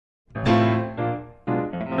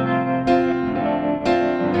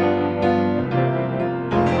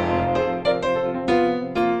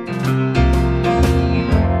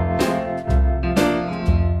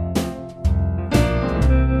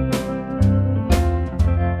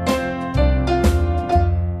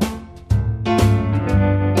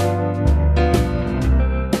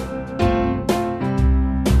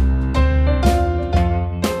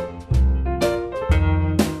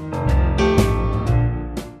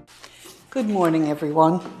Good morning,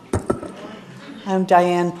 everyone. I'm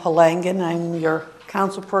Diane Palangan. I'm your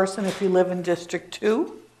council person if you live in District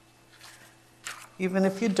 2. Even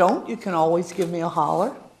if you don't, you can always give me a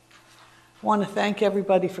holler. I want to thank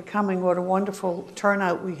everybody for coming. What a wonderful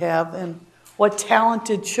turnout we have and what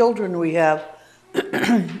talented children we have.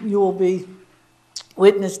 You will be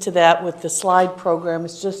witness to that with the slide program.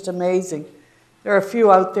 It's just amazing. There are a few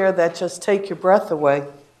out there that just take your breath away.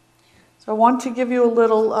 So I want to give you a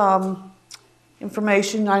little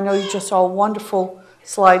information. I know you just saw a wonderful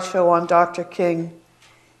slideshow on Dr. King.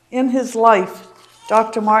 In his life,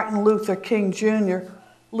 Dr. Martin Luther King Jr.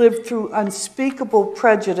 lived through unspeakable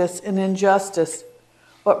prejudice and injustice,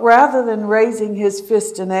 but rather than raising his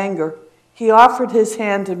fist in anger, he offered his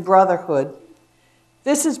hand in brotherhood.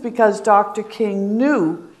 This is because Dr. King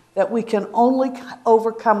knew that we can only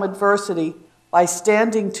overcome adversity by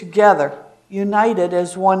standing together, united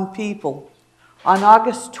as one people. On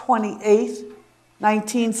August 28th,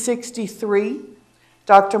 1963,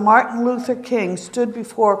 Dr. Martin Luther King stood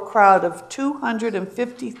before a crowd of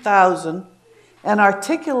 250,000 and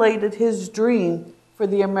articulated his dream for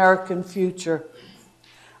the American future,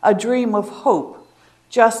 a dream of hope,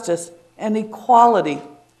 justice, and equality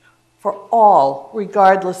for all,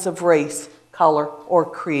 regardless of race, color, or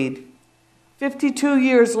creed. 52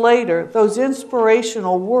 years later, those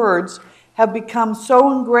inspirational words have become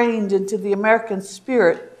so ingrained into the American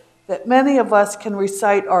spirit that many of us can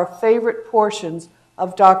recite our favorite portions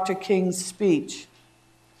of Dr. King's speech.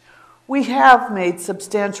 We have made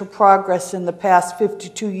substantial progress in the past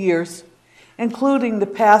 52 years, including the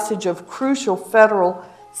passage of crucial federal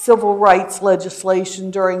civil rights legislation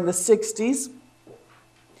during the 60s,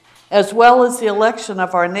 as well as the election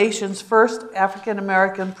of our nation's first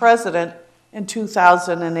African-American president in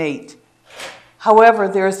 2008. However,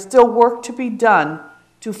 there is still work to be done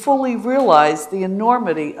to fully realize the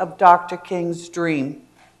enormity of Dr. King's dream.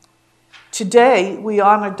 Today, we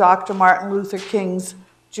honor Dr. Martin Luther King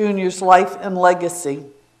Jr.'s life and legacy.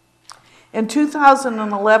 In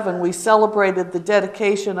 2011, we celebrated the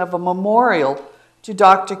dedication of a memorial to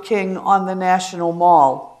Dr. King on the National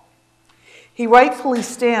Mall. He rightfully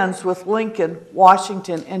stands with Lincoln,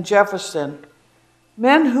 Washington, and Jefferson,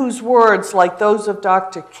 men whose words, like those of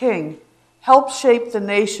Dr. King, help shape the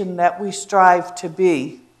nation that we strive to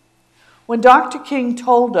be. When Dr. King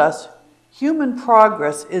told us human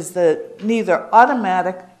progress is neither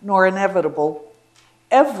automatic nor inevitable,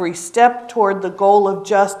 every step toward the goal of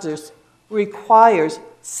justice requires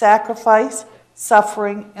sacrifice,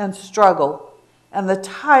 suffering, and struggle, and the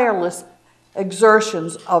tireless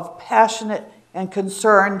exertions of passionate and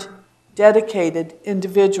concerned, dedicated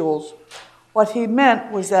individuals. What he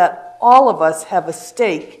meant was that all of us have a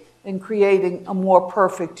stake in creating a more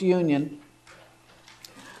perfect union.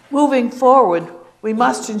 Moving forward, we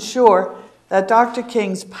must ensure that Dr.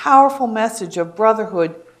 King's powerful message of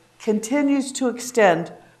brotherhood continues to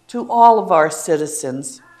extend to all of our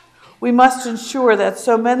citizens. We must ensure that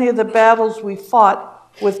so many of the battles we fought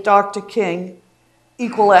with Dr. King,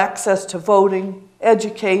 equal access to voting,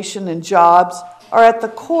 education, and jobs, are at the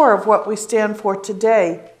core of what we stand for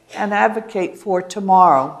today and advocate for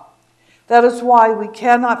tomorrow. That is why we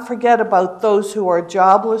cannot forget about those who are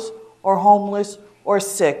jobless or homeless or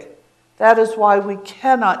sick. That is why we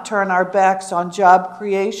cannot turn our backs on job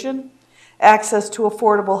creation, access to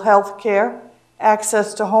affordable health care,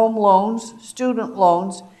 access to home loans, student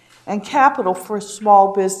loans, and capital for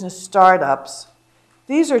small business startups.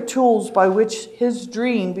 These are tools by which his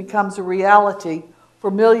dream becomes a reality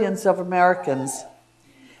for millions of Americans.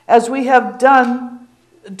 As we have done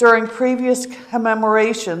during previous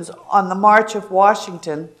commemorations on the March of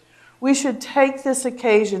Washington, we should take this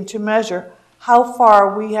occasion to measure how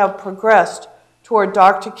far we have progressed toward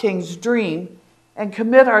Dr. King's dream and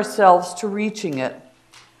commit ourselves to reaching it.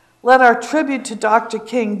 Let our tribute to Dr.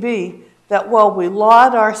 King be that while we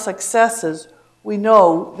laud our successes, we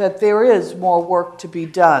know that there is more work to be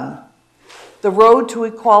done. The road to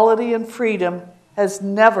equality and freedom has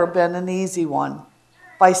never been an easy one.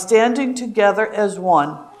 By standing together as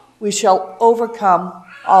one, we shall overcome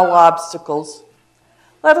all obstacles.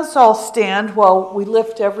 Let us all stand while we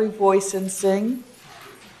lift every voice and sing.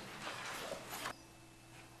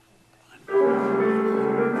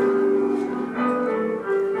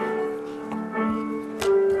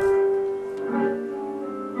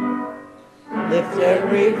 Lift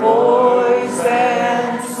every voice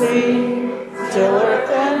and sing, till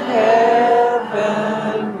earth and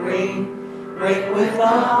heaven ring. Break with the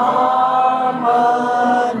harmonies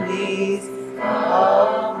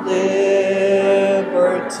of liberty.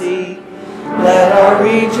 Let our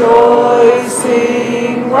rejoicing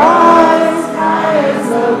rise high as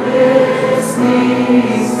the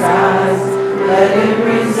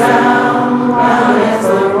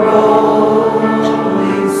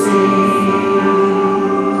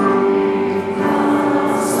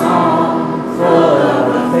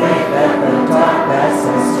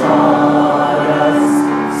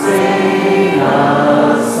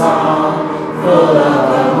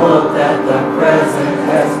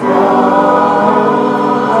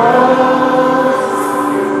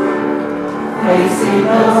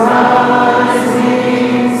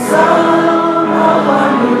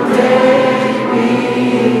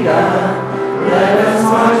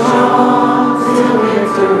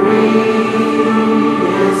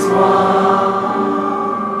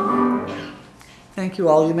Thank you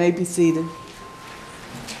all. You may be seated.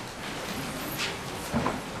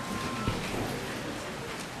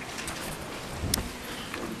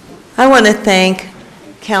 I want to thank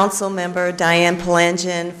Council Member Diane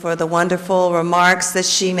Palangin for the wonderful remarks that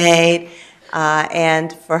she made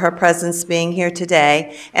and for her presence being here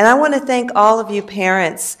today. And I want to thank all of you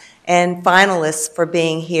parents and finalists for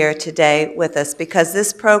being here today with us, because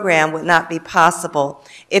this program would not be possible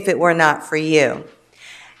if it were not for you.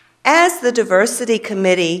 As the Diversity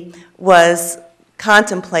Committee was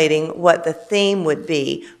contemplating what the theme would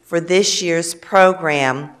be for this year's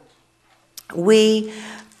program, we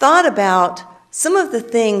thought about some of the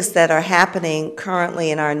things that are happening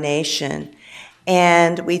currently in our nation,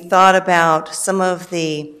 and we thought about some of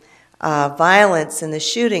the violence and the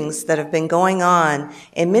shootings that have been going on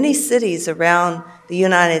in many cities around the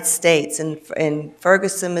United States, in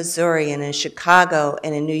Ferguson, Missouri, and in Chicago,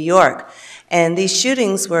 and in New York. And these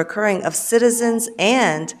shootings were occurring of citizens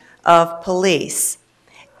and of police.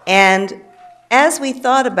 And as we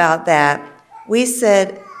thought about that, we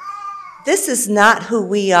said, this is not who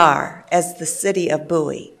we are as the city of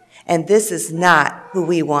Bowie, and this is not who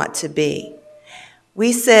we want to be.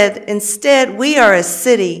 We said, instead, we are a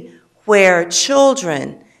city where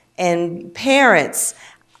children and parents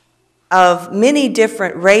of many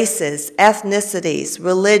different races, ethnicities,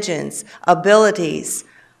 religions, abilities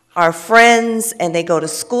are friends, and they go to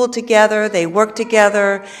school together, they work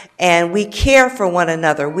together, and we care for one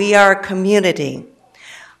another. We are a community.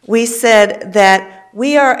 We said that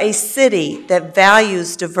we are a city that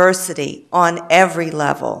values diversity on every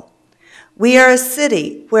level. We are a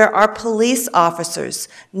city where our police officers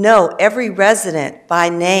know every resident by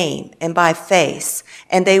name and by face,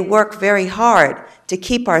 and they work very hard to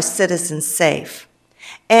keep our citizens safe.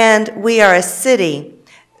 And we are a city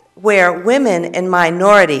where women and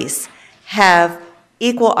minorities have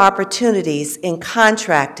equal opportunities in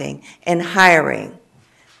contracting and hiring.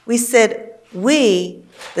 We said, we,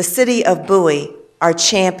 the city of Bowie, are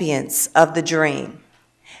champions of the dream.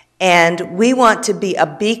 And we want to be a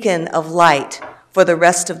beacon of light for the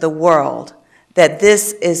rest of the world, that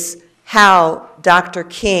this is how Dr.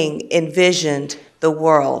 King envisioned the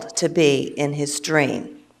world to be in his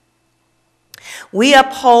dream. We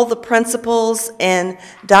uphold the principles in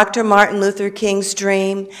Dr. Martin Luther King's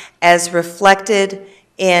dream as reflected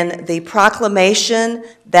in the proclamation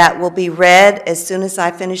that will be read as soon as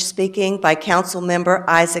I finish speaking by Council Member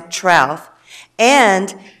Isaac Trouth,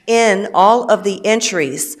 and in all of the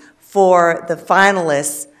entries for the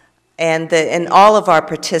finalists and all of our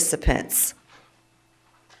participants.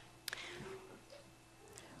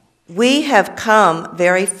 We have come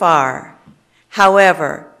very far.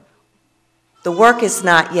 However, the work is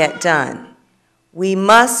not yet done. We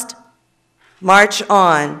must march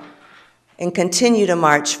on and continue to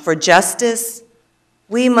march for justice.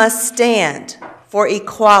 We must stand for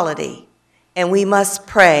equality, and we must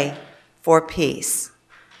pray for peace.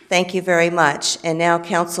 Thank you very much. And now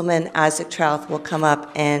Councilman Isaac Trouth will come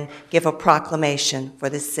up and give a proclamation for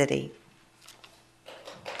the city.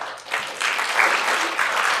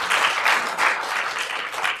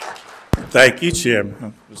 Thank you,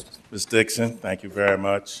 Chairman. Ms. Dixon, thank you very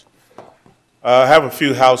much. I have a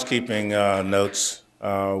few housekeeping notes.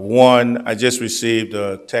 One, I just received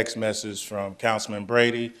a text message from Councilman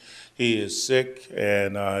Brady. He is sick,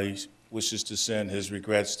 and he wishes to send his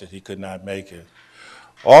regrets that he could not make it.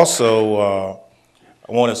 Also,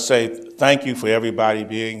 I want to say thank you for everybody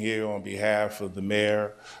being here on behalf of the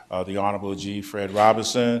Mayor, the Honorable G. Fred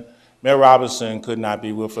Robinson. Mayor Robinson could not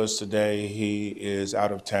be with us today. He is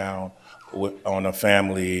out of town on a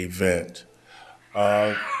family event.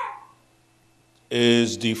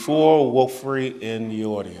 Is DeFore Wolfrey in the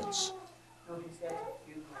audience?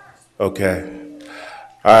 Okay.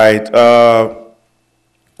 All right.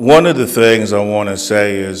 One of the things I want to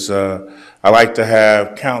say is I'd like to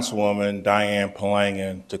have Councilwoman Diane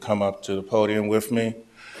Palangin to come up to the podium with me.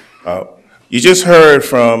 You just heard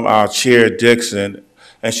from our Chair Dixon,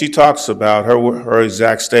 and she talks about her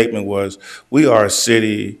exact statement was, we are a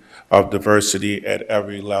city of diversity at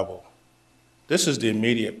every level. This is the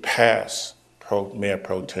immediate past Mayor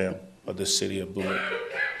Pro Tem of the city of Bowie.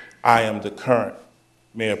 I am the current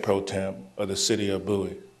Mayor Pro Tem of the city of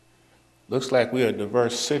Bowie. Looks like we're a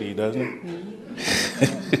diverse city, doesn't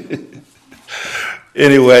it?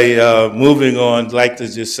 Anyway, moving on, I'd like to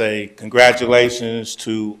just say congratulations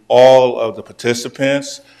to all of the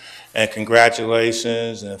participants And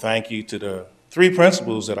congratulations and thank you to the 3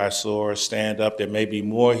 principals that I saw stand up. There may be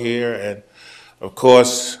more here. And of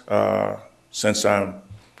course, since I'm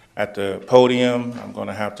at the podium, I'm going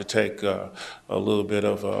to have to take a little bit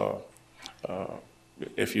of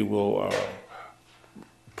if you will,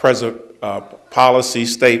 policy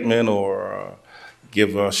statement or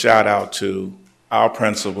give a shout out to our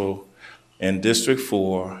principal in District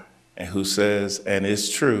 4, and who says, and it's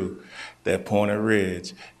true, that Pointer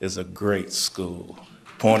Ridge is a great school.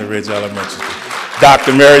 Pointer Ridge Elementary School.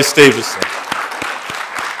 Dr. Mary Stevenson.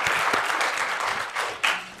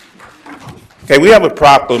 Okay, we have a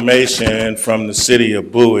proclamation from the city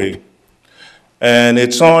of Bowie, and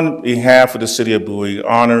it's on behalf of the city of Bowie,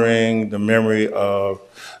 honoring the memory of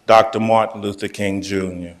Dr. Martin Luther King,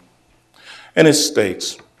 Jr. And it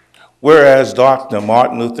states, whereas Dr.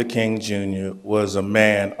 Martin Luther King, Jr. was a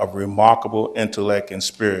man of remarkable intellect and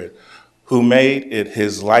spirit who made it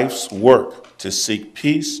his life's work to seek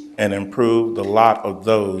peace and improve the lot of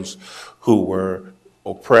those who were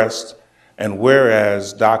oppressed, and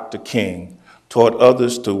whereas Dr. King taught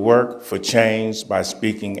others to work for change by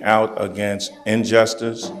speaking out against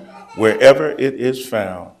injustice wherever it is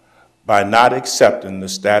found, by not accepting the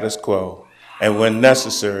status quo, and when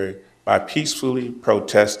necessary, by peacefully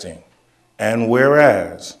protesting. And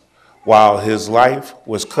whereas, while his life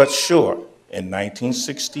was cut short in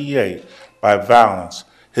 1968 by violence,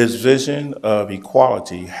 his vision of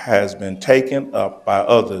equality has been taken up by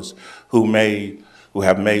others who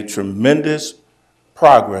have made tremendous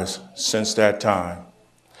progress since that time.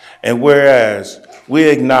 And whereas we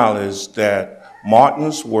acknowledge that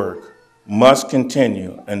Martin's work must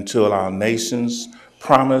continue until our nation's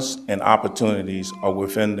promise and opportunities are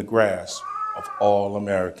within the grasp of all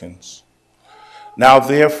Americans. Now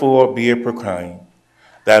therefore be it proclaimed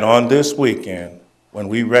that on this weekend, when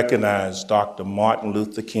we recognize Dr. Martin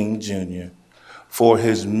Luther King Jr. for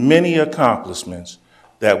his many accomplishments,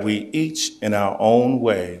 that we each in our own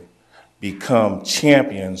way become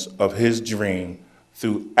champions of his dream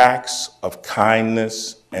through acts of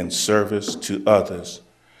kindness and service to others,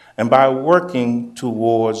 and by working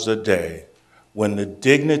towards a day when the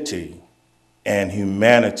dignity and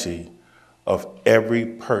humanity of every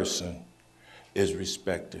person is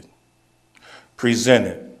respected.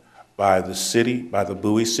 Presented by the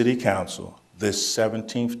Bowie City Council this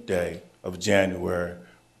 17th day of January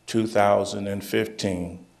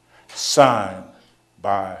 2015, signed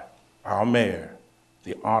by our mayor,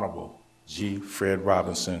 the Honorable G. Fred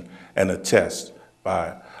Robinson, and attested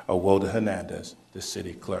by Awoda Hernandez, the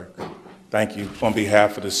city clerk. Thank you. On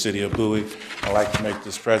behalf of the city of Bowie, I'd like to make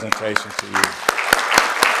this presentation to you.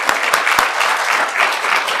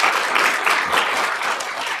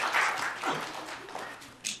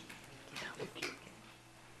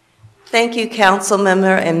 Thank you, Council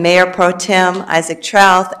Member and Mayor Pro Tem Isaac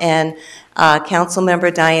Trouth and Council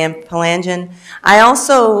Member Diane Palangin. I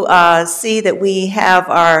also see that we have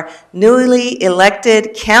our newly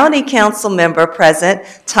elected County Council member present,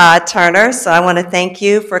 Todd Turner, so I want to thank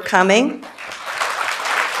you for coming.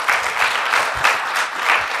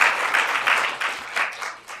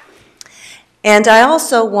 And I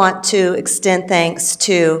also want to extend thanks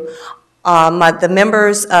to the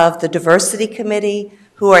members of the Diversity Committee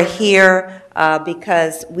who are here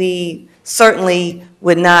because we certainly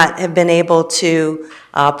would not have been able to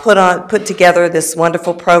put together this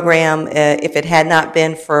wonderful program if it had not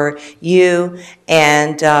been for you.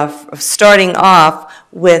 And starting off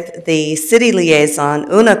with the city liaison,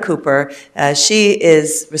 Una Cooper. She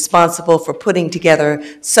is responsible for putting together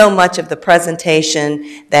so much of the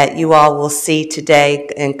presentation that you all will see today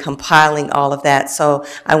and compiling all of that. So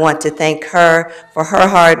I want to thank her for her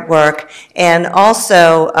hard work, and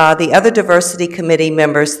also the other diversity committee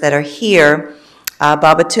members that are here,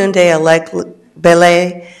 Babatunde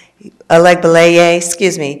Alegbeleye,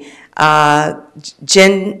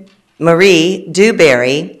 Jen Marie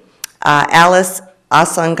Dewberry, Alice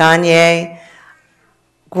Asanganye,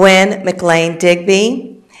 Gwen McLean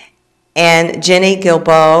Digby, and Jenny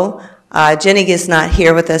Gilbo. Jenny is not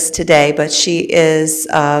here with us today, but she is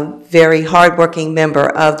a very hardworking member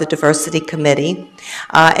of the Diversity Committee.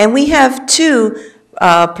 And we have two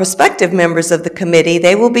prospective members of the committee.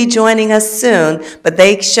 They will be joining us soon, but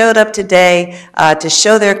they showed up today to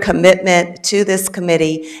show their commitment to this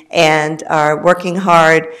committee and are working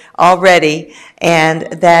hard already. And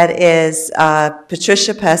that is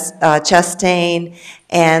Patricia Chastain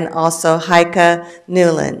and also Heike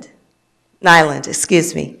Nyland,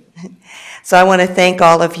 excuse me. So I want to thank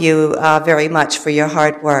all of you very much for your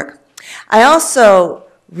hard work. I also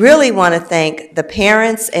really want to thank the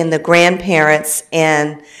parents and the grandparents,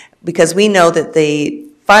 and because we know that the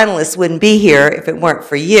finalists wouldn't be here if it weren't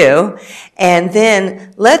for you. And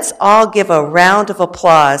then let's all give a round of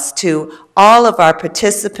applause to all of our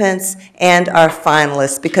participants and our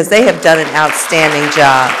finalists because they have done an outstanding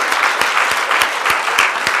job.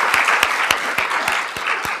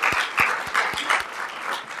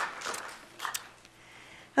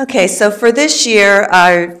 Okay, so for this year,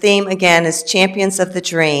 our theme again is Champions of the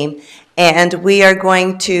Dream, and we are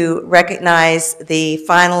going to recognize the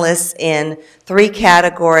finalists in 3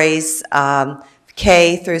 categories.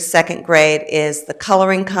 K through 2nd grade is the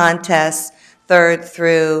coloring contest, 3rd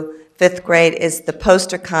through 5th grade is the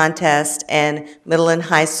poster contest, and middle and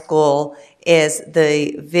high school is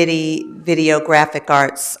the video graphic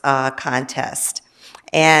arts contest.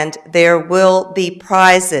 And there will be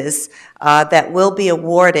prizes that will be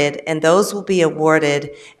awarded, and those will be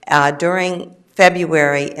awarded during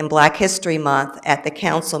February in Black History Month at the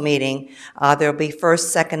council meeting. There will be 1st,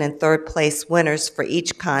 2nd, and 3rd place winners for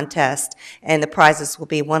each contest, and the prizes will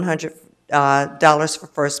be $100 for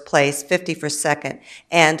 1st place, $50 for 2nd,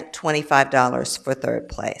 and $25 for 3rd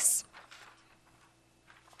place.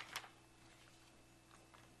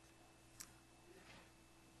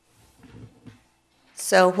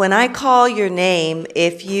 So when I call your name,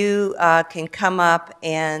 if you can come up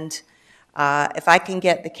and if I can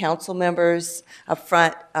get the council members up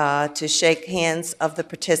front to shake hands of the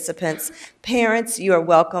participants. Parents, you are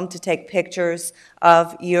welcome to take pictures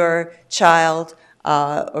of your child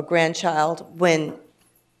or grandchild when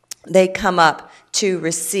they come up to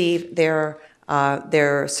receive their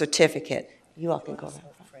certificate. You all can go out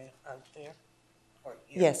front.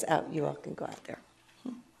 Yes, you all can go out there.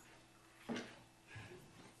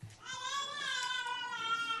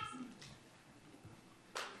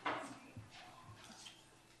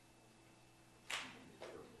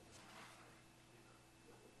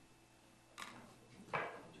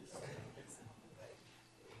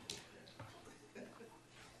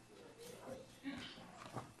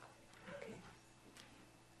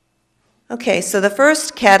 Okay, so the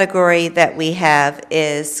first category that we have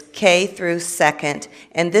is K through 2nd,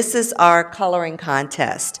 and this is our coloring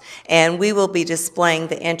contest. And we will be displaying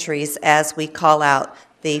the entries as we call out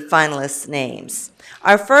the finalists' names.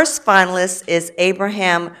 Our first finalist is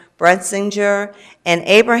Abraham Brunsinger, and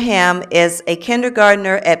Abraham is a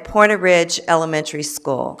kindergartner at Pointer Ridge Elementary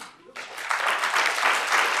School.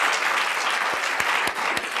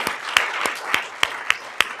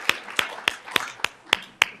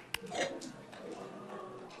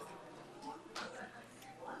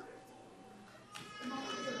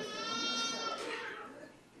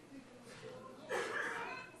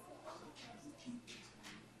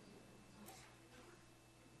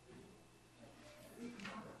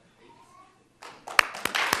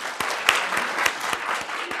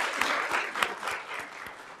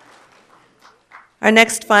 Our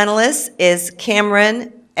next finalist is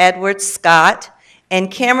Cameron Edward Scott,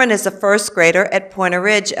 and Cameron is a 1st grader at Pointer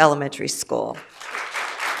Ridge Elementary School.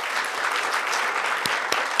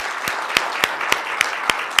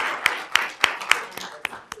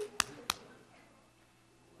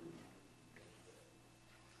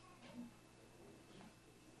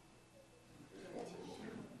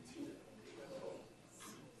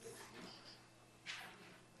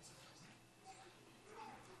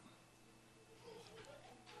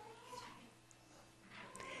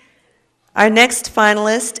 Our next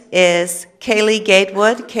finalist is Kaylee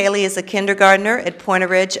Gatewood. Kaylee is a kindergartner at Pointer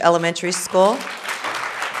Ridge Elementary School.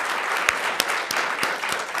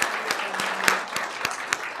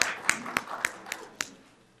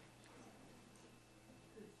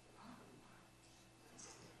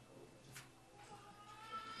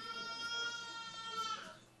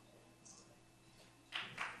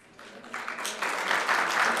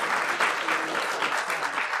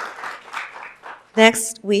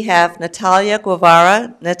 Next, we have Natalia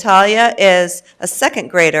Guevara. Natalia is a 2nd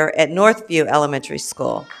grader at Northview Elementary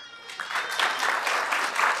School.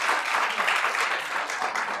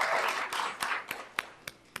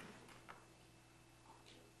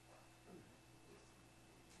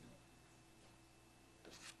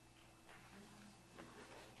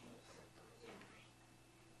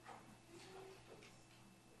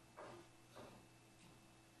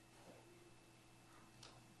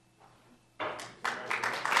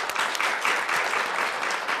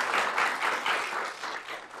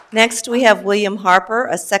 Next, we have William Harper,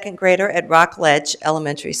 a 2nd grader at Rockledge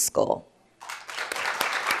Elementary School.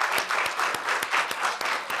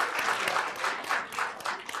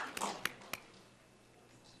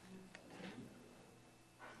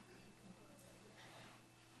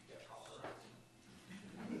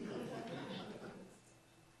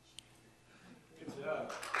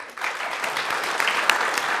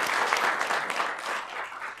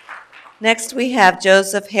 Next, we have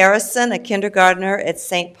Joseph Harrison, a kindergartner at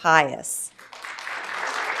St. Pius.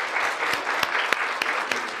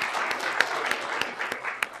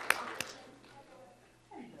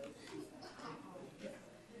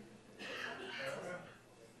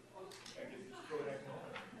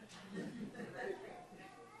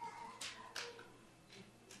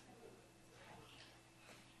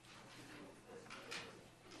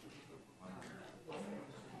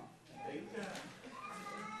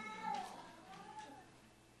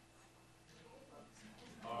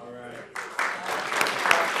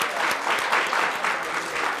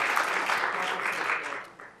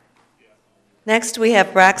 Next, we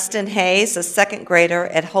have Braxton Hayes, a second grader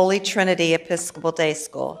at Holy Trinity Episcopal Day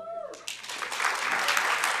School.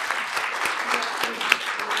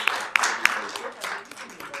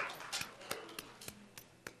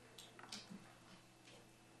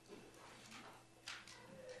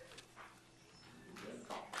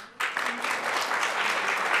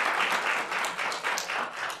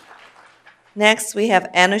 Next, we have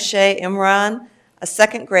Anushay Imran, a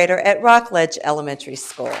second grader at Rockledge Elementary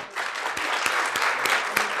School.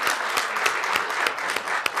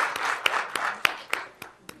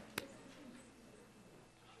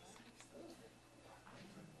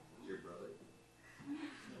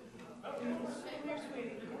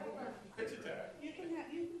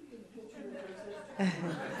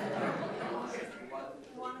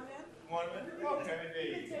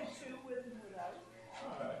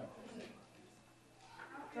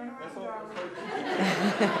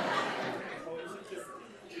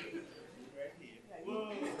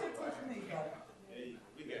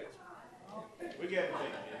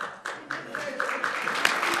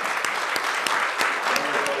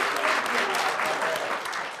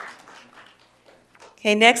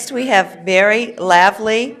 Okay, next we have Mary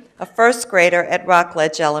Lavely, a first grader at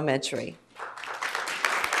Rockledge Elementary.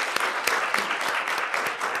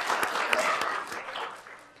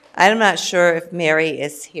 I'm not sure if Mary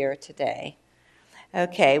is here today.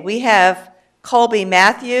 Okay, we have Colby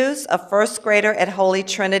Matthews, a first grader at Holy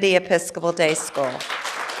Trinity Episcopal Day School.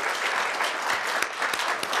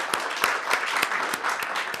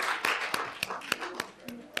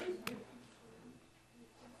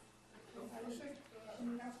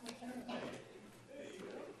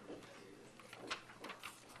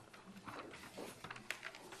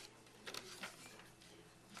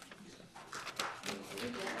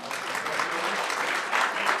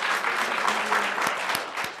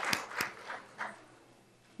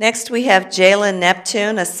 Next, we have Jalen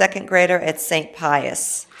Neptune, a second grader at St.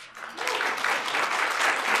 Pius.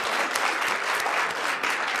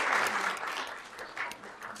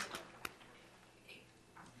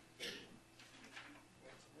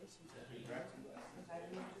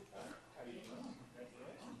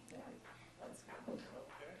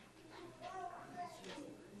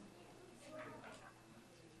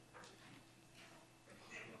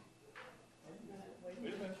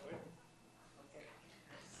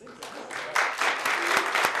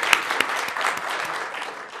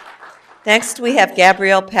 Next, we have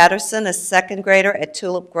Gabrielle Patterson, a second grader at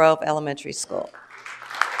Tulip Grove Elementary School.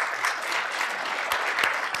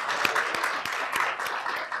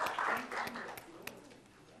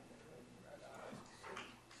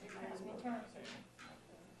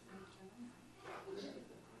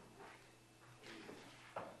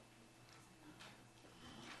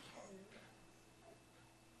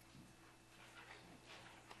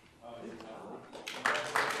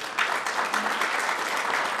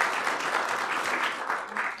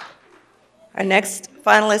 Our next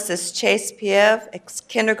finalist is Chase Piev,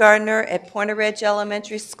 kindergartner at Pointer Ridge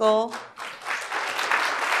Elementary School.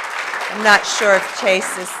 I'm not sure if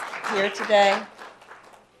Chase is here today.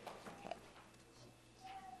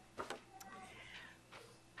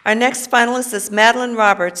 Our next finalist is Madeline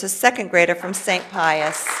Roberts, a second grader from St.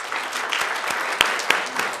 Pius.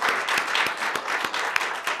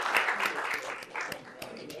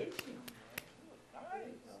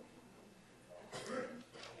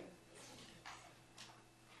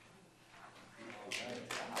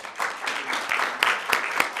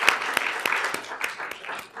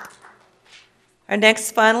 Our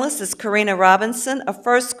next finalist is Karina Robinson, a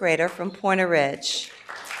first grader from Pointer Ridge.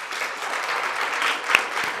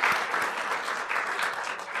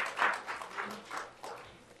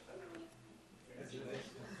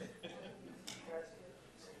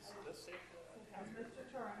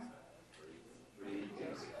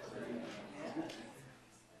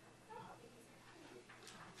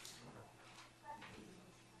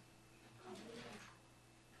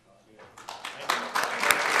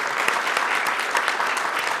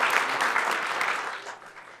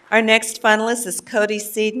 Our next finalist is Cody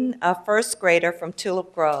Seaton, a first grader from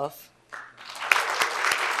Tulip Grove.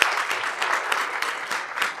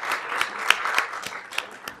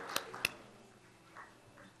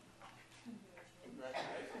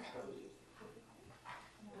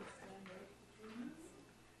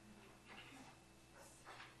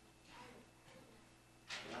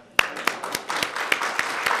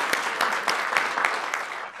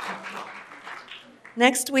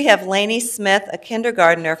 Next, we have Lainey Smith, a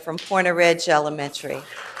kindergartner from Pointer Ridge Elementary.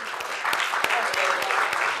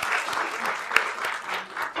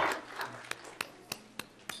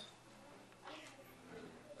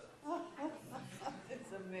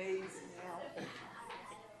 It's amazing.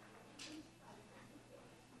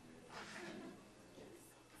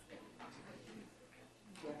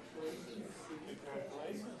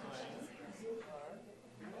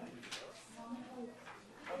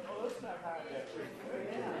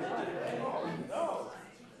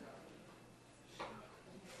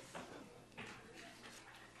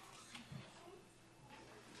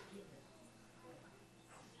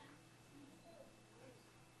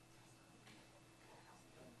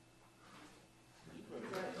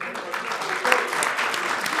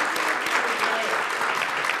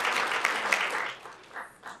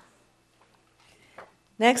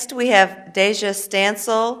 Next, we have Deja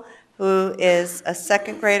Stansel, who is a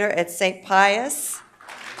second grader at St. Pius.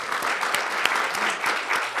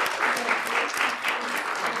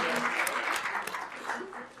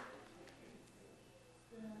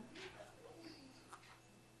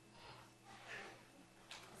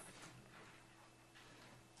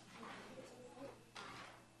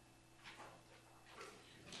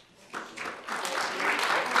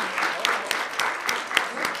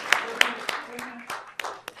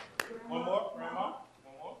 One more, Grandma?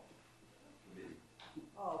 One more?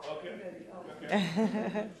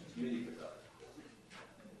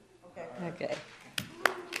 Okay.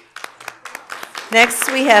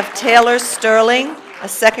 Next, we have Taylor Sterling, a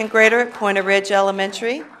second grader at Pointer Ridge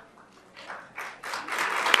Elementary.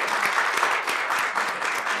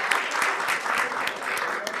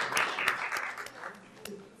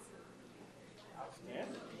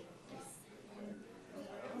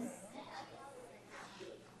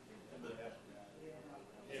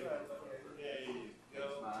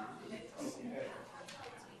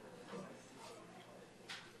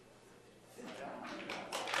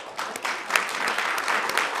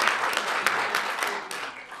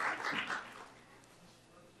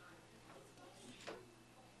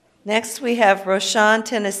 Next, we have Roshan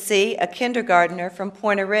Tennessee, a kindergartner from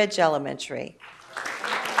Pointer Ridge Elementary.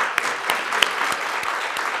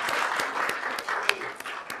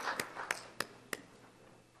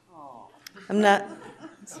 I'm not.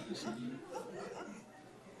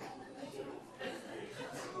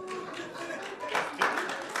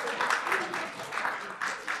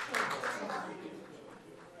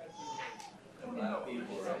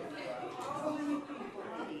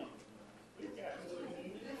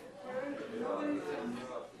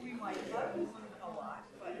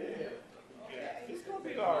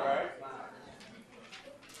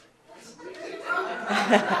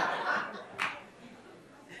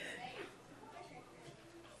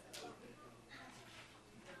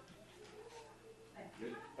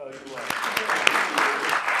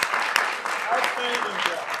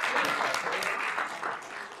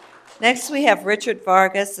 Next, we have Richard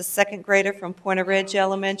Vargas, a second grader from Pointer Ridge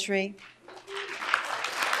Elementary.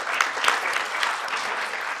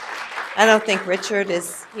 I don't think Richard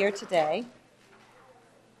is here today.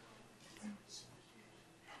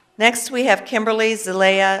 Next, we have Kimberly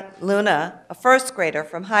Zelaya Luna, a first grader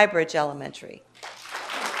from Highbridge Elementary.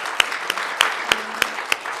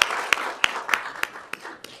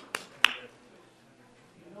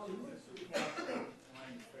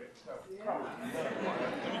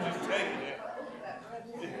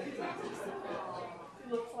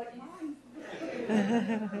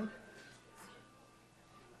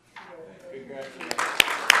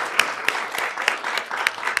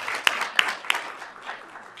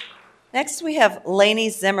 Next, we have Lainey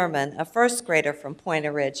Zimmerman, a first grader from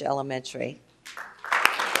Pointer Ridge Elementary.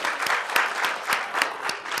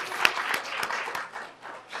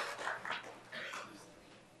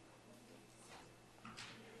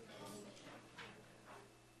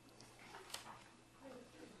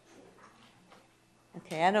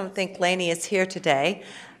 Okay, I don't think Lainey is here today.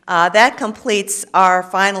 That completes our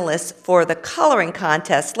finalists for the coloring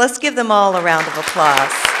contest. Let's give them all a round of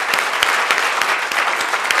applause.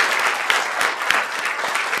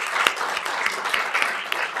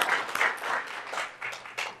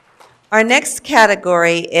 Our next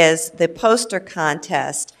category is the poster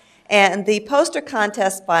contest, And the poster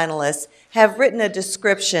contest finalists have written a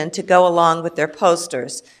description to go along with their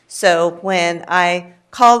posters. So when I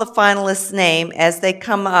call the finalist's name as they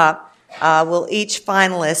come up, will each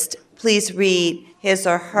finalist please read his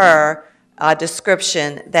or her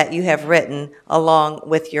description that you have written along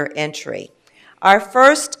with your entry. Our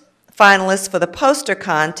first finalist for the poster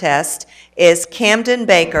contest is Camden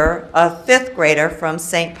Baker, a 5th grader from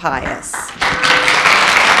St. Pius.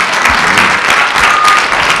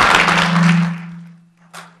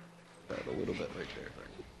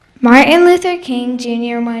 Martin Luther King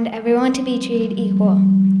Jr. wanted everyone to be treated equal.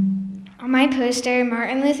 On my poster,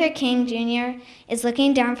 Martin Luther King Jr. is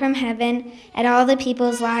looking down from heaven at all the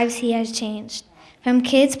people's lives he has changed. From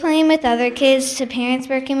kids playing with other kids to parents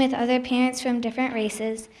working with other parents from different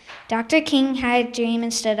races, Dr. King had a dream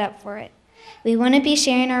and stood up for it. We wouldn't be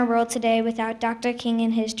sharing our world today without Dr. King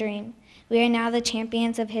and his dream. We are now the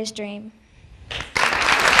champions of his dream.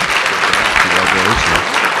 Congratulations.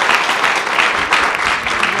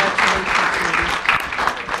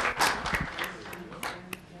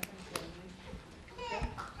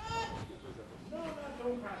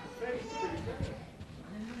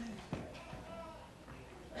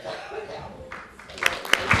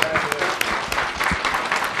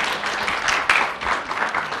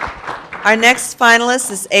 Our next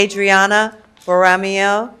finalist is Adriana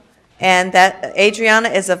Boramio, and that Adriana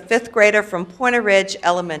is a 5th grader from Pointer Ridge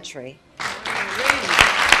Elementary.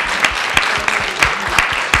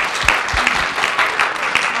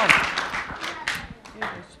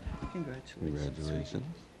 Congratulations.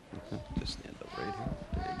 Okay, just stand up right here.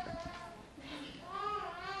 There you go.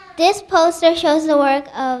 This poster shows the work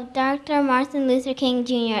of Dr. Martin Luther King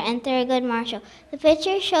Jr. and Thurgood Marshall. The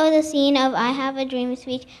pictures show the scene of I Have a Dream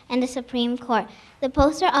speech and the Supreme Court. The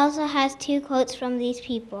poster also has 2 quotes from these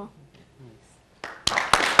people.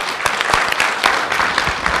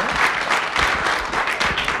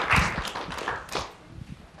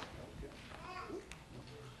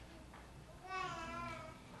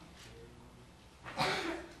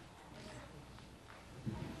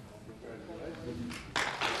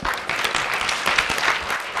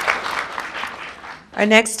 Our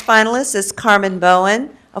next finalist is Carmen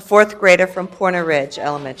Bowen, a 4th grader from Pointer Ridge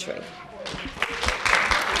Elementary.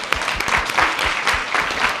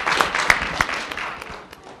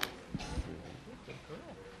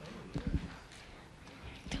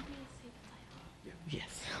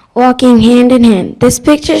 Walking hand in hand. This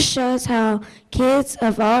picture shows how kids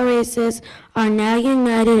of all races are now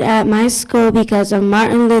united at my school because of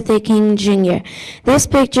Martin Luther King Jr. This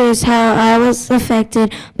picture is how I was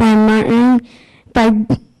affected by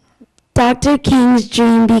Dr. King's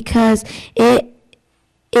dream because if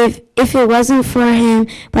it wasn't for him,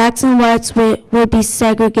 blacks and whites would be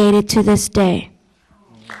segregated to this day.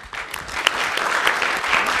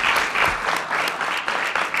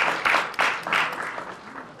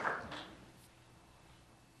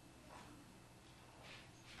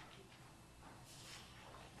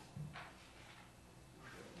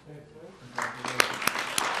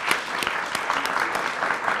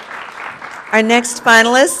 Our next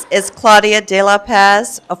finalist is Claudia De La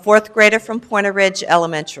Paz, a 4th grader from Pointer Ridge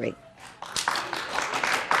Elementary.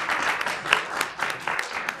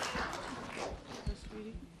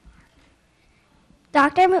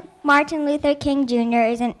 Dr. Martin Luther King Jr.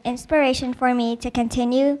 is an inspiration for me to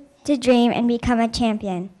continue to dream and become a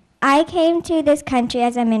champion. I came to this country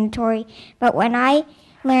as a mandatory, but when I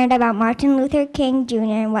learned about Martin Luther King Jr.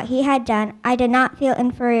 and what he had done, I did not feel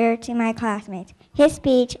inferior to my classmates. His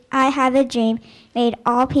speech, I Have a Dream, made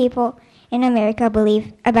all people in America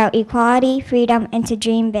believe about equality, freedom, and to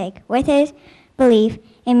dream big. With his belief,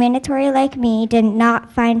 a mandatory like me did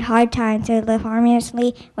not find hard time to live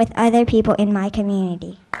harmoniously with other people in my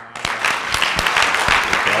community.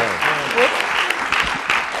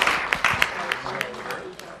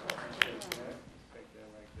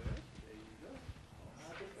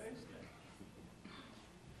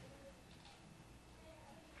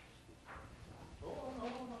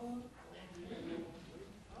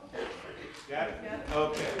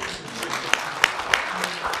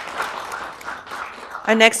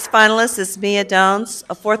 Our next finalist is Mia Dones,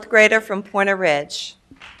 a 4th grader from Pointer Ridge.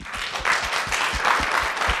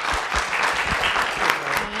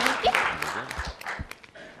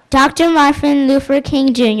 Dr. Martin Luther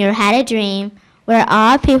King Jr. had a dream where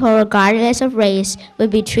all people, regardless of race, would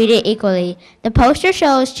be treated equally. The poster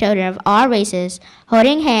shows children of all races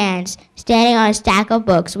holding hands, standing on a stack of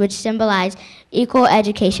books, which symbolize equal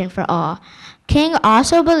education for all. King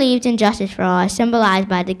also believed in justice for all, symbolized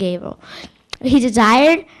by the gavel. He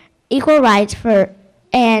desired equal rights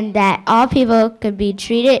and that all people could be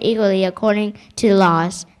treated equally according to the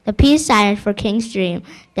laws. The peace sign for King's dream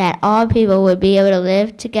that all people would be able to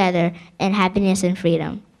live together in happiness and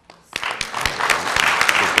freedom.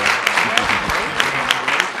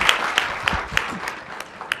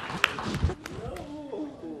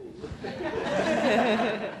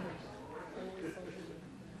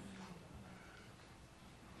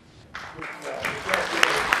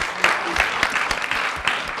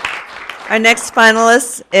 Our next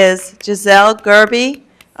finalist is Giselle Gerby,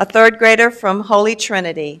 a third grader from Holy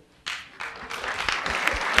Trinity.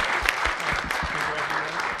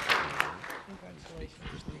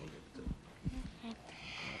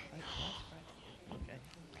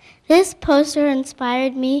 This poster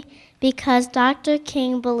inspired me because Dr.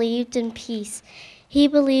 King believed in peace. He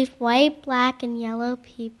believed white, black, and yellow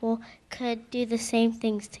people could do the same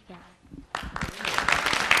things together.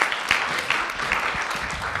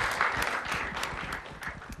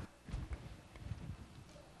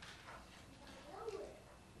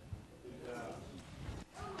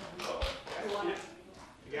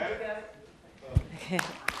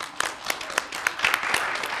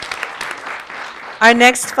 Our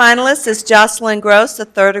next finalist is Jocelyn Gross, a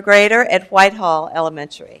third grader at Whitehall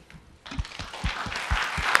Elementary.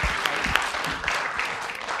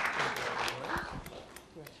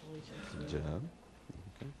 Good job.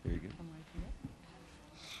 Okay, very good.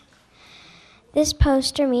 This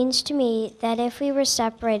poster means to me that if we were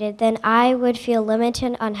separated, then I would feel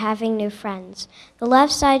limited on having new friends. The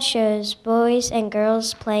left side shows boys and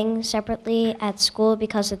girls playing separately at school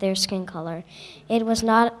because of their skin color. It was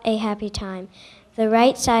not a happy time. The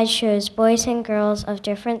right side shows boys and girls of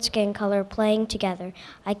different skin color playing together.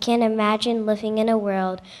 I can't imagine living in a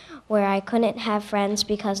world where I couldn't have friends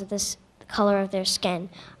because of the color of their skin.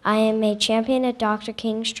 I am a champion of Dr.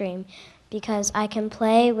 King's dream because I can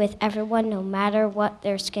play with everyone no matter what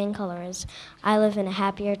their skin color is. I live in a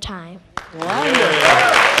happier time.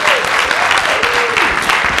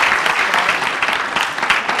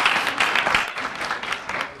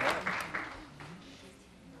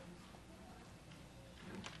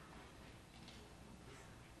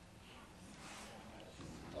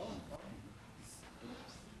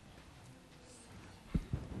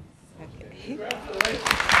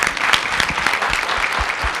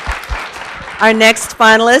 Our next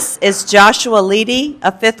finalist is Joshua Leedy,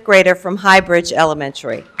 a fifth grader from Highbridge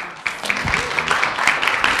Elementary.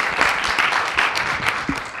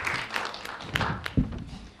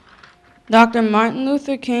 Dr. Martin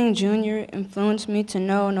Luther King Jr. influenced me to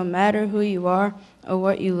know no matter who you are or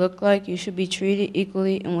what you look like, you should be treated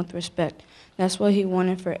equally and with respect. That's what he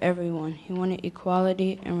wanted for everyone. He wanted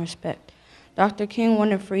equality and respect. Dr. King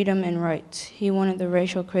wanted freedom and rights. He wanted the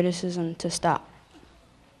racial criticism to stop.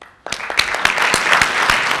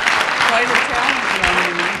 Quite a challenge,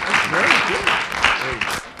 young man. That's very good.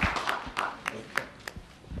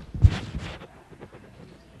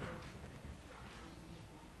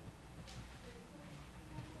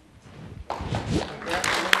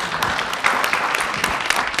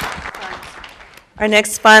 Our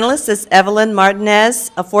next finalist is Evelyn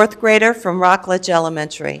Martinez, a fourth grader from Rockledge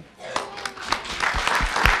Elementary.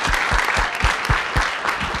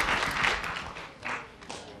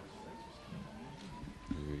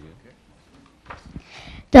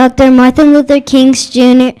 Dr. Martin Luther King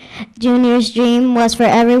Jr.'s dream was for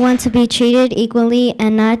everyone to be treated equally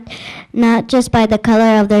and not just by the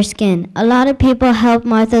color of their skin. A lot of people helped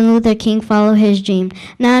Martin Luther King follow his dream.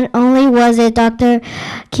 Not only was it Dr.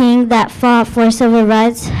 King that fought for civil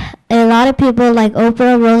rights, a lot of people like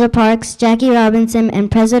Oprah, Rosa Parks, Jackie Robinson, and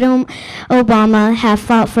President Obama have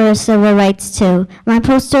fought for civil rights too. My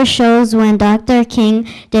poster shows when Dr. King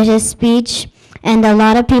did his speech, and a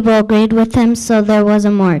lot of people agreed with him, so there was a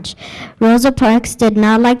march. Rosa Parks did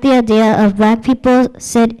not like the idea of black people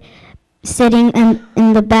sitting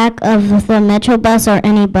in the back of the Metro bus or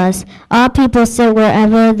any bus. All people sit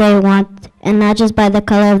wherever they want, and not just by the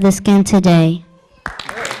color of the skin today.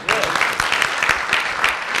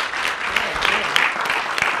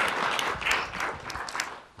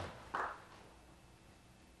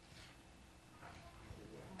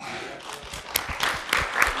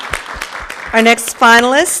 Our next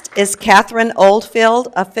finalist is Catherine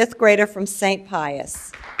Oldfield, a fifth grader from St.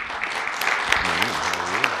 Pius.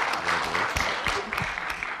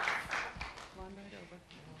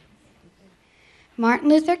 Martin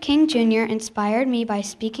Luther King Jr. inspired me by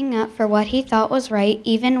speaking up for what he thought was right,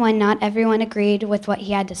 even when not everyone agreed with what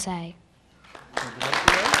he had to say. Very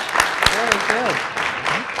good.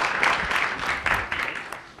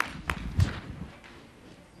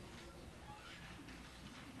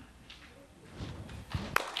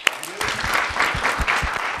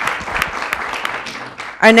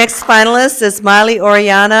 Our next finalist is Miley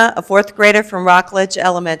Oriana, a fourth grader from Rockledge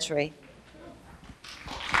Elementary.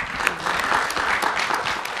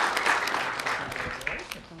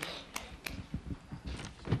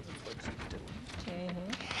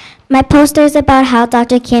 My poster is about how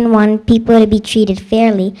Dr. King wanted people to be treated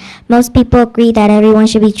fairly. Most people agree that everyone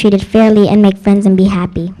should be treated fairly and make friends and be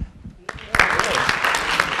happy.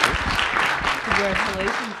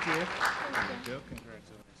 Congratulations, dear.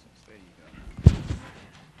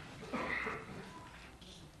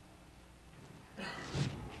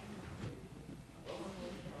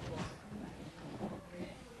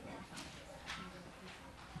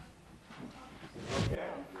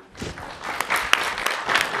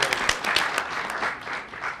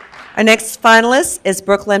 Our next finalist is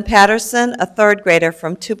Brooklyn Patterson, a third grader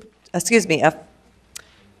from third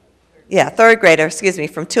grader,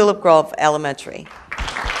 from Tulip Grove Elementary. How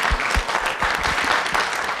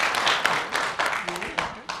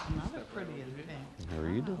are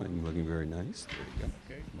you doing? You're looking very nice. There you go.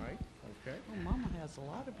 Okay, Mike. Okay. Oh, Mama has a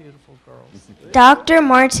lot of beautiful girls. Dr.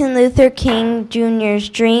 Martin Luther King Jr.'s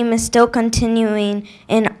dream is still continuing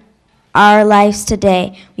in our lives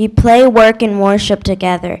today. We play, work, and worship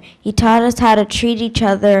together. He taught us how to treat each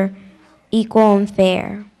other equal and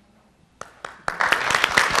fair.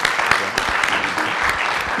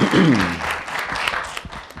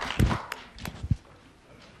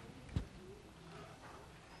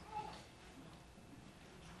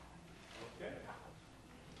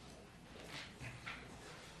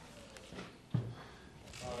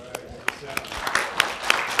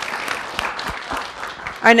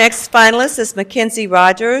 Our next finalist is Mackenzie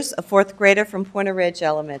Rogers, a fourth grader from Pointer Ridge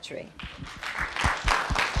Elementary.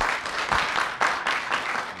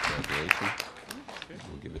 Congratulations.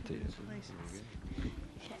 We'll give it to you.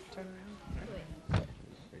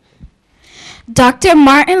 Dr.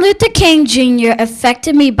 Martin Luther King Jr.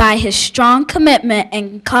 affected me by his strong commitment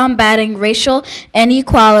in combating racial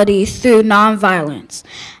inequality through nonviolence.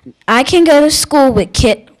 I can go to school with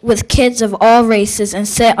kids of all races and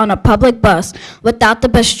sit on a public bus without the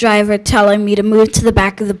bus driver telling me to move to the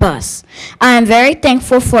back of the bus. I am very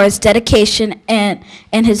thankful for his dedication and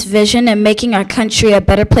his vision in making our country a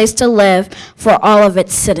better place to live for all of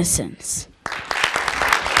its citizens.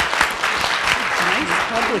 Nice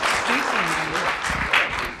public speaking.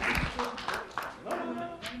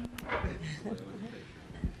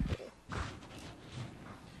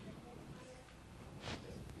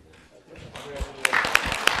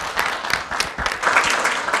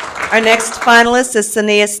 Our next finalist is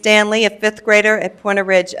Sania Stanley, a fifth grader at Pointer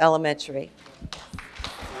Ridge Elementary.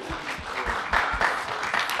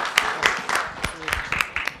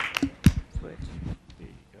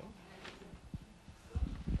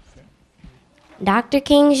 Dr.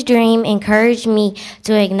 King's dream encouraged me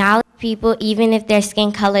to acknowledge people even if their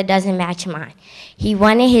skin color doesn't match mine. He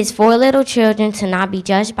wanted his 4 little children to not be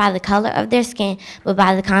judged by the color of their skin, but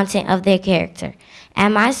by the content of their character. At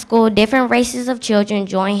my school, different races of children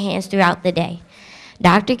join hands throughout the day.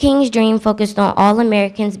 Dr. King's dream focused on all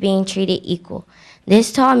Americans being treated equal.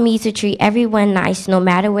 This taught me to treat everyone nice no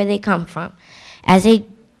matter where they come from. As a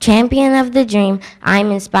champion of the dream, I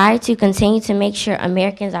am inspired to continue to make sure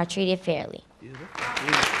Americans are treated fairly.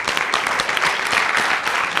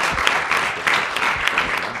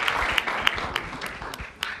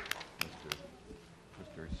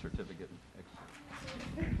 Certificate.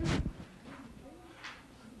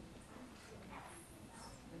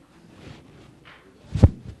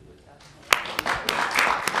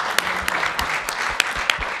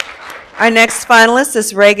 Our next finalist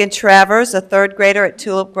is Reagan Travers, a third grader at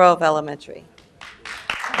Tulip Grove Elementary.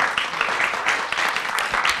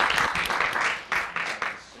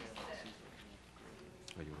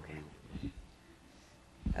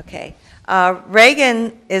 Okay.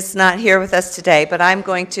 Reagan is not here with us today, but I'm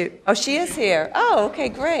going to, oh, she is here. Oh, okay,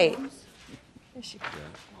 great. You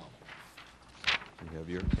have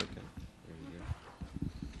yours? Okay. There you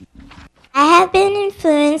go. I have been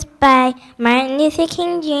influenced by Martin Luther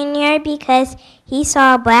King Jr. because he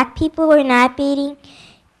saw black people were not being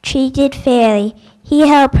treated fairly. He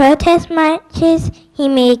held protest marches, he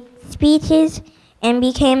made speeches, and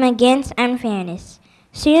became against unfairness.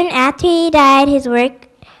 Soon after he died, his work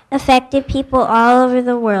affected people all over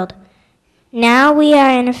the world. Now we are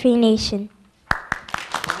in a free nation.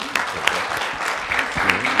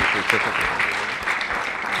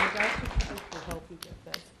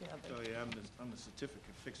 Oh yeah, I'm the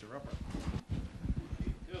certificate fixer-upper.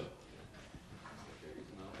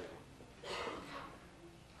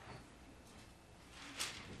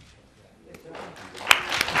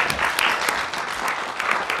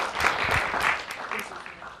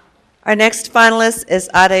 Our next finalist is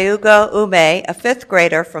Adeugo Ume, a fifth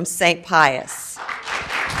grader from St. Pius.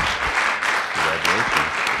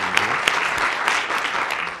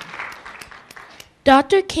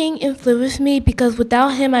 Dr. King influenced me because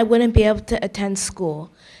without him I wouldn't be able to attend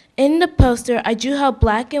school. In the poster, I drew how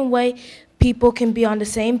black and white people can be on the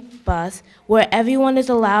same bus, where everyone is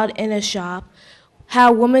allowed in a shop,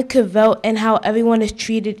 how women could vote, and how everyone is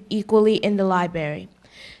treated equally in the library.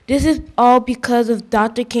 This is all because of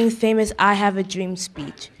Dr. King's famous I Have a Dream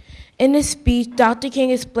speech. In this speech, Dr. King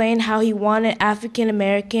explained how he wanted African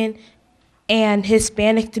American and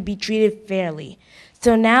Hispanic to be treated fairly.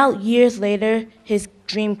 So now, years later, his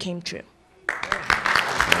dream came true.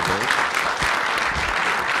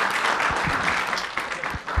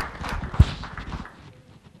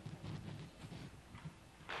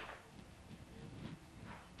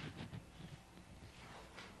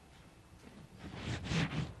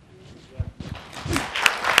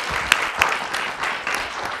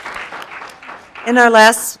 And our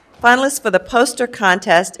last finalist for the poster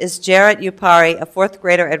contest is Jarrett Upari, a fourth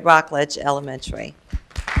grader at Rockledge Elementary.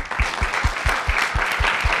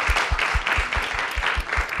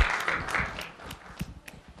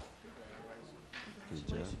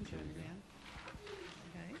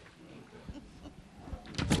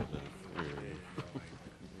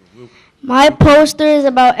 My poster is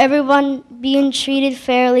about everyone being treated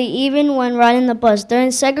fairly, even when riding the bus. During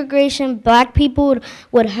segregation, black people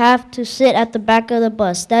would have to sit at the back of the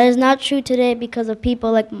bus. That is not true today because of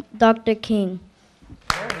people like Dr. King.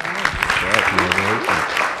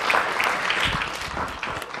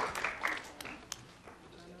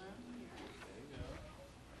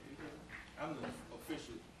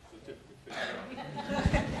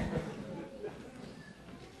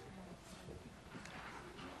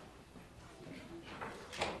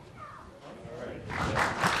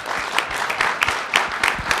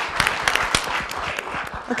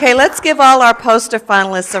 Okay, let's give all our poster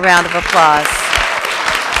finalists a round of applause.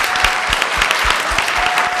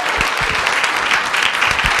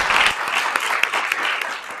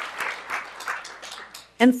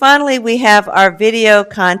 And finally, we have our video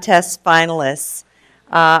contest finalists.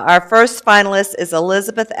 Our first finalist is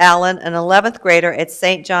Elizabeth Allen, an 11th grader at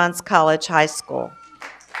St. John's College High School.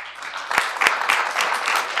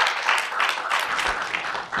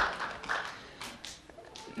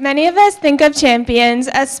 Many of us think of champions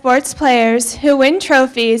as sports players who win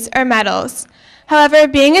trophies or medals. However,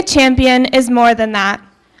 being a champion is more than that.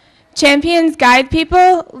 Champions guide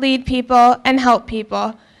people, lead people, and help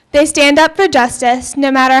people. They stand up for justice no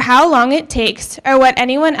matter how long it takes or what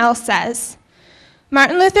anyone else says.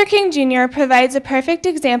 Martin Luther King Jr. provides a perfect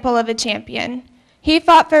example of a champion. He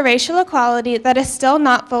fought for racial equality that is still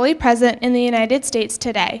not fully present in the United States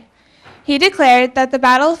today. He declared that the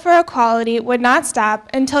battle for equality would not stop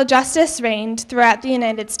until justice reigned throughout the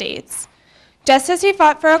United States. Just as he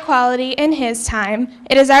fought for equality in his time,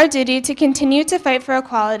 it is our duty to continue to fight for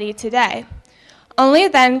equality today. Only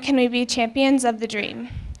then can we be champions of the dream.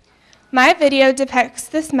 My video depicts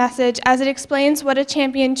this message as it explains what a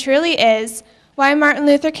champion truly is, why Martin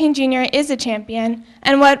Luther King Jr. is a champion,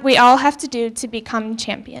 and what we all have to do to become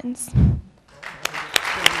champions.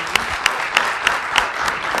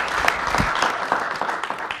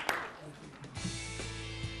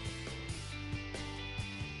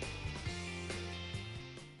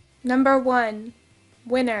 Number 1,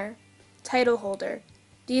 winner, title holder.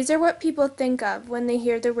 These are what people think of when they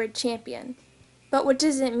hear the word champion. But what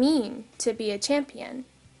does it mean to be a champion?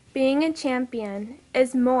 Being a champion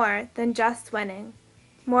is more than just winning,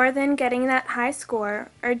 more than getting that high score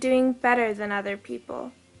or doing better than other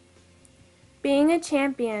people. Being a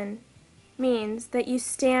champion means that you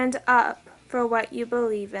stand up for what you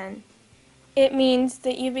believe in. It means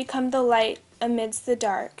that you become the light amidst the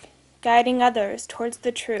dark, guiding others towards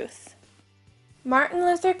the truth. Martin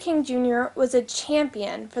Luther King Jr. was a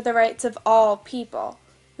champion for the rights of all people.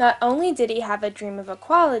 Not only did he have a dream of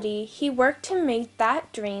equality, he worked to make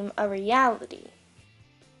that dream a reality.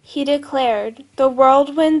 He declared, "The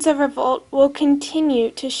whirlwinds of revolt will continue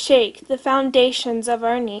to shake the foundations of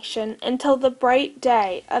our nation until the bright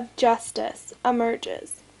day of justice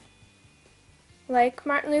emerges." Like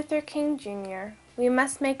Martin Luther King Jr., we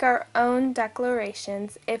must make our own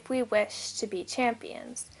declarations if we wish to be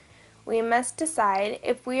champions. We must decide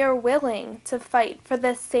if we are willing to fight for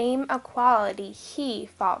the same equality he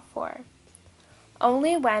fought for.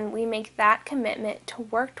 Only when we make that commitment to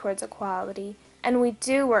work towards equality, and we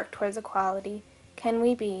do work towards equality, can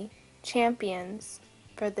we be champions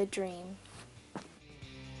for the dream.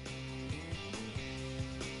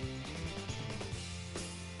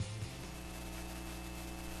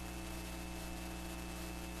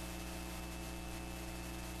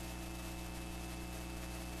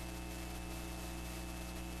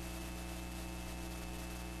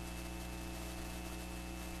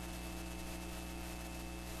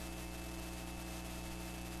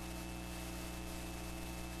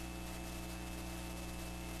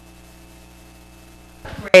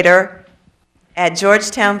 grader at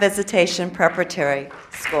Georgetown Visitation Preparatory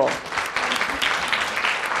School.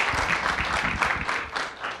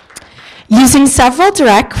 Using several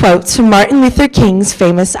direct quotes from Martin Luther King's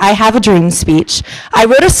famous I Have a Dream speech, I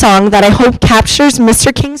wrote a song that I hope captures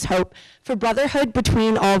Mr. King's hope for brotherhood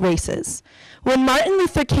between all races. When Martin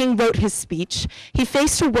Luther King wrote his speech, he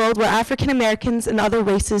faced a world where African Americans and other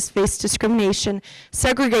races faced discrimination,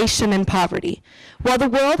 segregation, and poverty. While the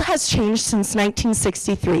world has changed since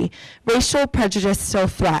 1963, racial prejudice still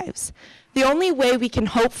thrives. The only way we can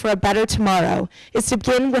hope for a better tomorrow is to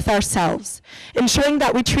begin with ourselves, ensuring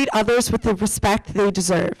that we treat others with the respect they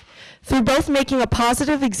deserve. Through both making a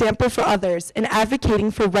positive example for others and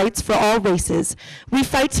advocating for rights for all races, we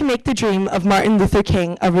fight to make the dream of Martin Luther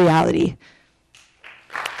King a reality.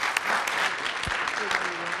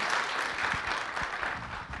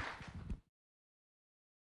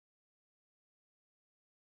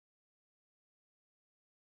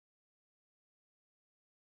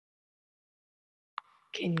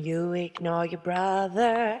 Can you ignore your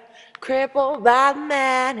brother, crippled by the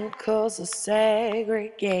manacles of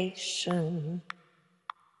segregation?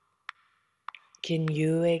 Can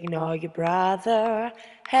you ignore your brother,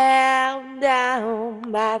 held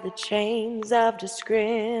down by the chains of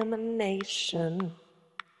discrimination?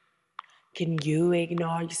 Can you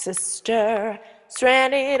ignore your sister,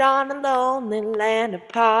 stranded on a lonely land of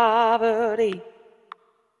poverty?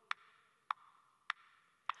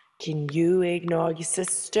 Can you ignore your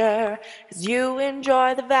sister as you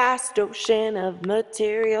enjoy the vast ocean of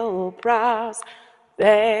material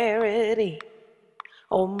prosperity?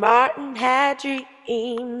 Oh, Martin had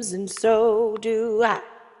dreams and so do I,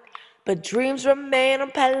 but dreams remain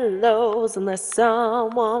on pillows unless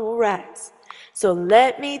someone will rise. So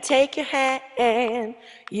let me take your hand,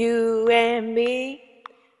 you and me.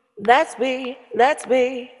 Let's be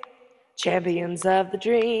champions of the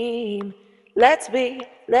dream. Let's be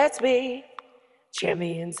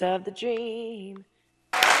champions of the dream.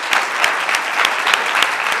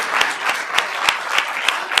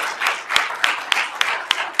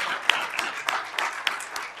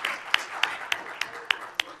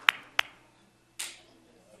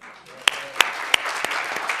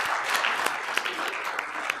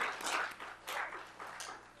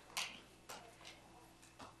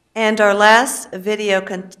 And our last video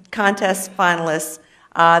contest finalists,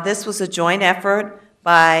 this was a joint effort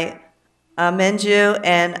by Minju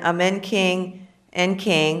and Amin King and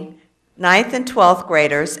King, 9th and 12th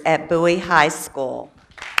graders at Bowie High School.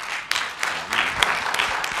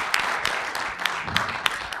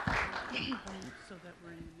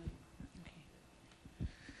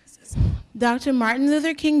 Dr. Martin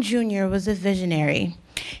Luther King Jr. was a visionary.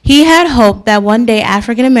 He had hoped that one day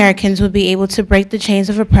African Americans would be able to break the chains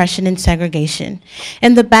of oppression and segregation.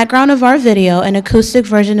 In the background of our video, an acoustic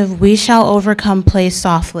version of We Shall Overcome plays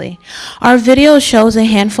softly. Our video shows a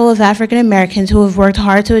handful of African Americans who have worked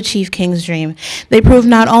hard to achieve King's dream. They prove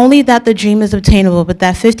not only that the dream is obtainable, but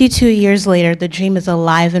that 52 years later, the dream is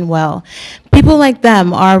alive and well. People like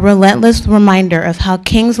them are a relentless reminder of how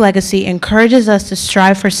King's legacy encourages us to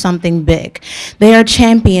strive for something big. They are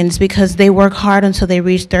champions because they work hard until they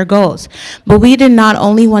reach their goals. But we did not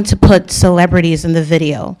only want to put celebrities in the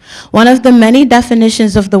video. One of the many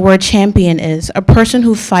definitions of the word champion is a person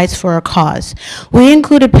who fights for a cause. We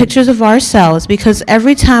included pictures of ourselves because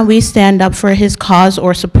every time we stand up for his cause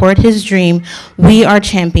or support his dream, we are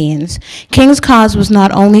champions. King's cause was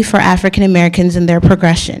not only for African Americans in their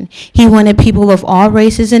progression. He wanted people of all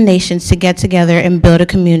races and nations to get together and build a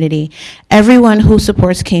community. Everyone who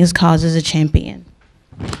supports King's cause is a champion.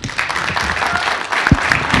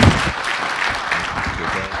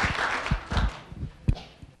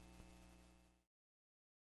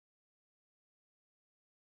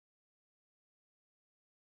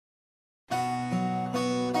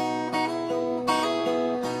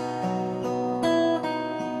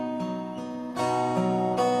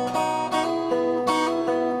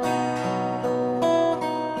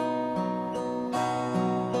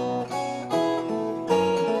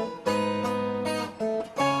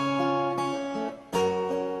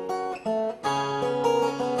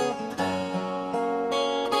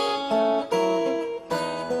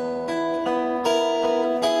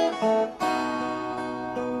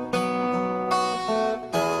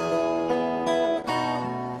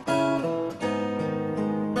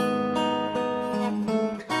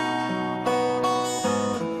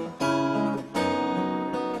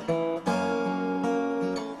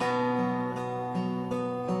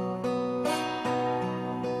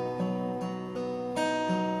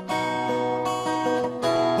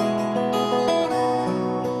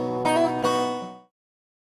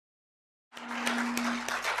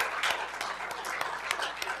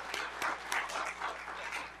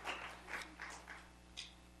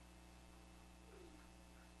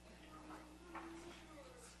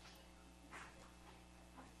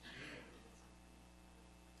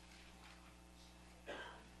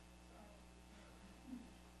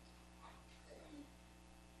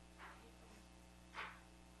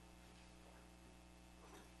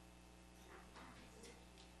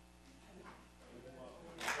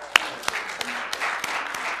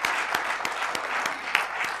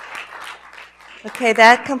 Okay,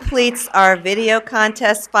 that completes our video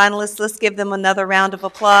contest finalists. Let's give them another round of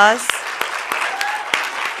applause.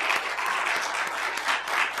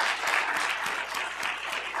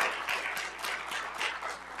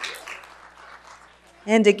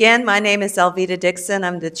 And again, my name is Elvita Dixon.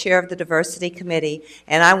 I'm the chair of the Diversity Committee,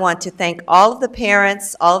 and I want to thank all of the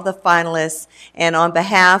parents, all of the finalists, and on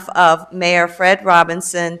behalf of Mayor Fred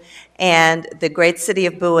Robinson and the great city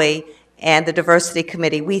of Bowie and the Diversity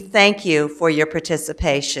Committee, we thank you for your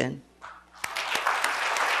participation.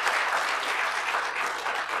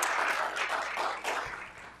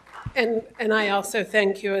 And I also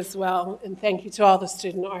thank you as well, and thank you to all the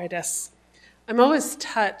student artists. I'm always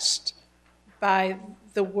touched by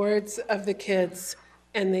the words of the kids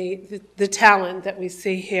and the talent that we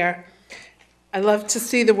see here. I love to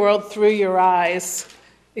see the world through your eyes.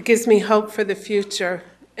 It gives me hope for the future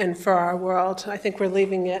and for our world. I think we're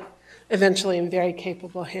leaving it eventually in very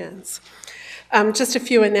capable hands. Just a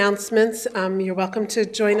few announcements. You're welcome to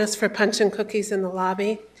join us for punch and cookies in the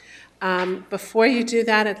lobby. Before you do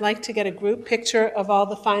that, I'd like to get a group picture of all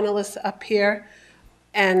the finalists up here.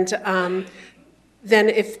 And then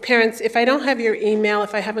if I don't have your email,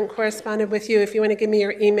 if I haven't corresponded with you, if you want to give me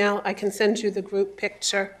your email, I can send you the group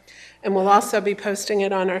picture. And we'll also be posting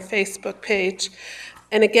it on our Facebook page.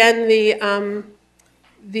 And again,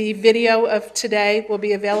 the video of today will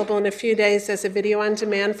be available in a few days as a video on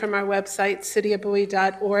demand from our website,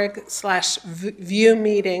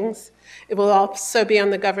 cityofbowie.org/viewmeetings. It will also be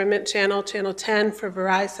on the government channel, Channel 10 for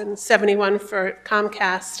Verizon, 71 for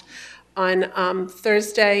Comcast, on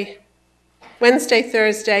Wednesday,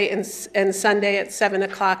 Thursday, and Sunday at 7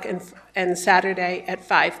 o'clock and Saturday at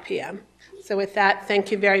 5 p.m. So with that,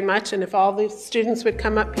 thank you very much. And if all the students would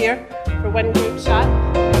come up here for one group shot,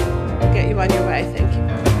 we'll get you on your way. Thank you.